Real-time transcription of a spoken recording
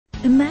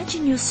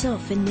Imagine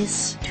yourself in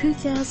this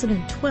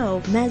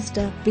 2012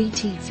 Mazda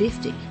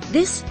BT-50.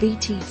 This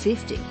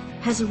BT-50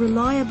 has a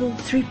reliable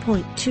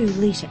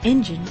 3.2-litre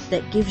engine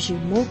that gives you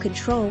more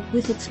control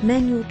with its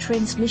manual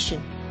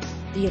transmission.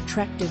 The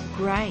attractive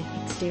grey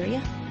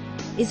exterior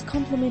is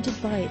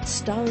complemented by its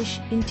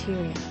stylish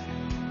interior.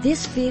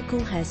 This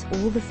vehicle has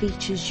all the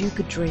features you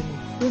could dream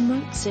of: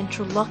 remote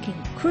central locking,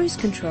 cruise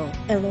control,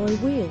 alloy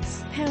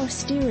wheels, power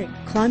steering,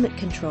 climate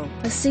control,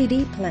 a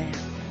CD player,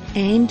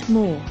 and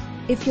more.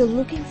 If you're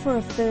looking for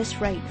a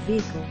first-rate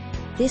vehicle,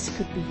 this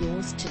could be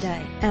yours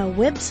today. Our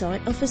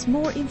website offers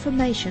more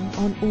information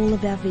on all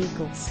of our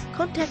vehicles.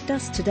 Contact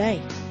us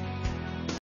today.